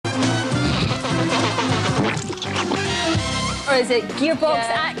or is it gearbox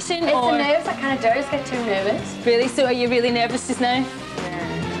action? It's or... the nerves that kind of do. I just get too nervous. Really? So are you really nervous just now?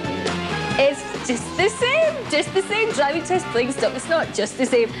 It's just the same. Just the same. Driving test, playing stop the snot, just the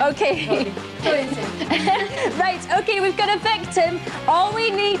same. Okay. Right, okay, we've got a victim. All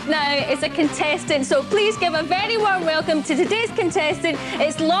we need now is a contestant. So please give a very warm welcome to today's contestant.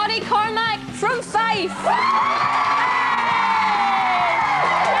 It's Laurie Cormack from Fife. Hey,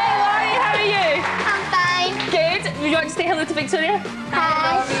 Laurie, how are you? I'm fine. Good. Would you want to say hello to Victoria?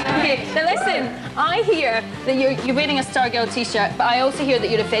 Hi. Okay, now listen, I hear that you're wearing a Stargirl t-shirt, but I also hear that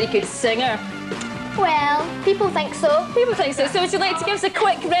you're a very good singer. Well, people think so. People think so. So would you like to give us a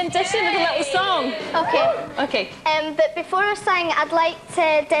quick rendition of a little song? Okay. Okay. But before I sing, I'd like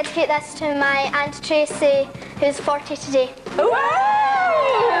to dedicate this to my Aunt Tracy, who's 40 today.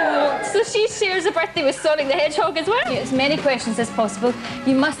 Wow! So she shares a birthday with Sonic the Hedgehog as well? As many questions as possible.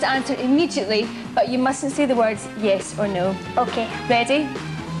 You must answer immediately, but you mustn't say the words yes or no. Okay. Ready?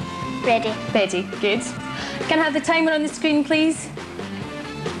 Ready. Ready. Good. Can I have the timer on the screen, please?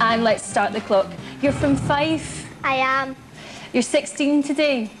 And let's start the clock. You're from Fife. I am. You're 16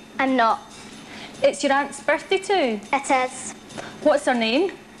 today. I'm not. It's your aunt's birthday too. It is. What's her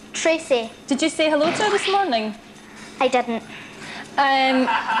name? Tracy. Did you say hello to her this morning? I didn't.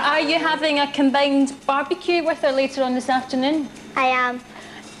 Are you having a combined barbecue with her later on this afternoon? I am.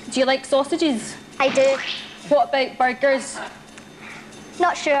 Do you like sausages? I do. What about burgers?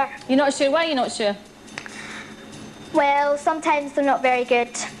 Not sure. You're not sure? Why are you not sure? Well, sometimes they're not very good.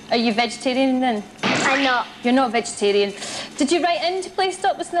 Are you vegetarian then? I'm not. You're not vegetarian. Did you write in to play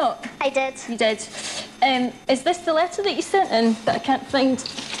Stop the Snot? I did. You did. Is this the letter that you sent in that I can't find? It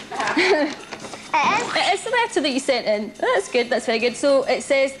is? It is the letter that you sent in. That's good, that's very good. So it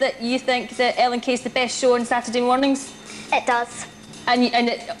says that you think that Ellen K's the best show on Saturday mornings? It does.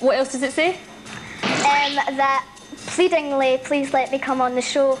 What else does it say? That pleadingly, please let me come on the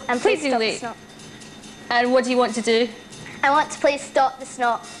show and play Stop the Snot. And what do you want to do? I want to play Stop the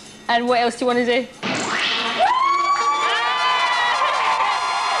Snot. And what else do you want to do?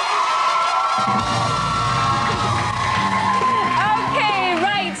 Okay,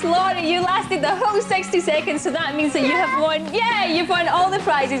 right, Laurie, you lasted the whole 60 seconds, so that means that you have won. Yeah, you've won all the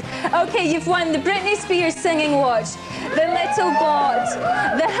prizes. Okay, you've won the Britney Spears singing watch, the little bot,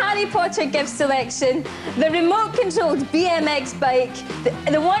 the Harry Potter gift selection, the remote-controlled BMX bike.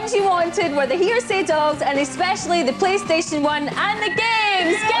 The ones you wanted were the hearsay dolls, and especially the PlayStation 1 and the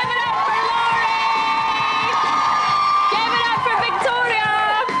games. Give it up for Laurie! Give it up for Victoria!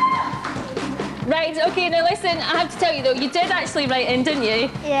 Right, okay, now listen, I have to tell you though, you did actually write in, didn't you?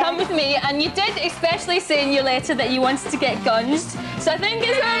 Yeah. Come with me, and you did especially say in your letter that you wanted to get gunged. So I think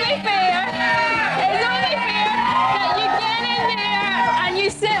it's only fair. It's only fair that you get in there and you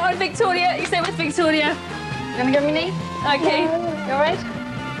sit on Victoria. You sit with Victoria. You gonna give me knee? Okay. You alright?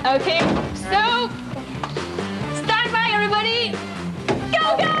 Okay. So, stand by, everybody.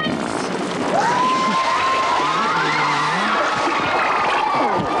 Go, guys!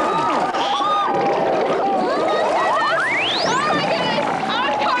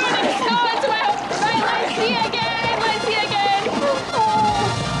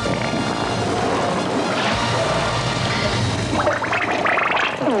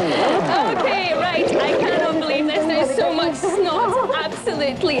 Okay, right, I cannot believe this. There's so much snot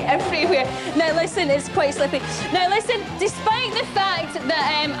absolutely everywhere. Now listen, it's quite slippy. Now listen, despite the fact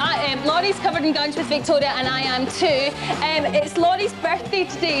that Laurie's covered in gunge with Victoria and I am too, it's Laurie's birthday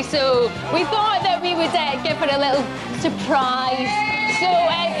today, so we thought that we would give her a little surprise. So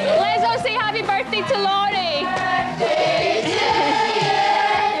let's all say happy birthday to Laurie. Birthday to you.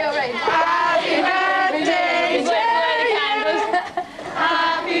 You're right. Happy birthday to you.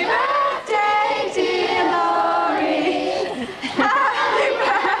 Happy birthday, dear Laurie. Happy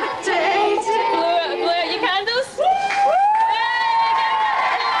birthday to you. Blow out your candles.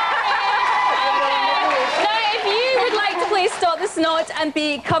 Now, if you would like to play Stop the Snot and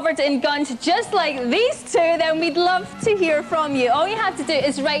be covered in gunge just like these two, then we'd love to hear from you. All you have to do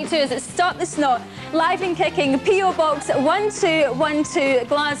is write to us at Stop the Snot, Live and Kicking, PO Box 1212,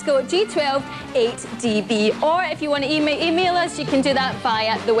 Glasgow, G12 8DB. Or if you want to email us, you can do that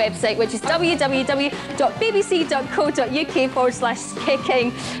via the website, which is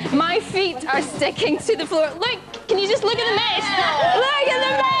www.bbc.co.uk/kicking. My feet are sticking to the floor. Look, can you just look at the mess? Look at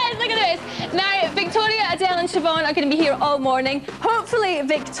the mess, look at this. Now, Victoria, Adele and Siobhan are going to be here all morning. Hopefully,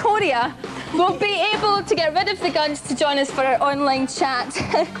 Victoria will be able to get rid of the guns to join us for our online chat.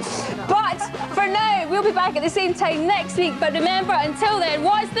 But for now, we'll be back at the same time next week. But remember, until then,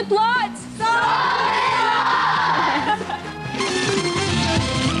 what's the plot?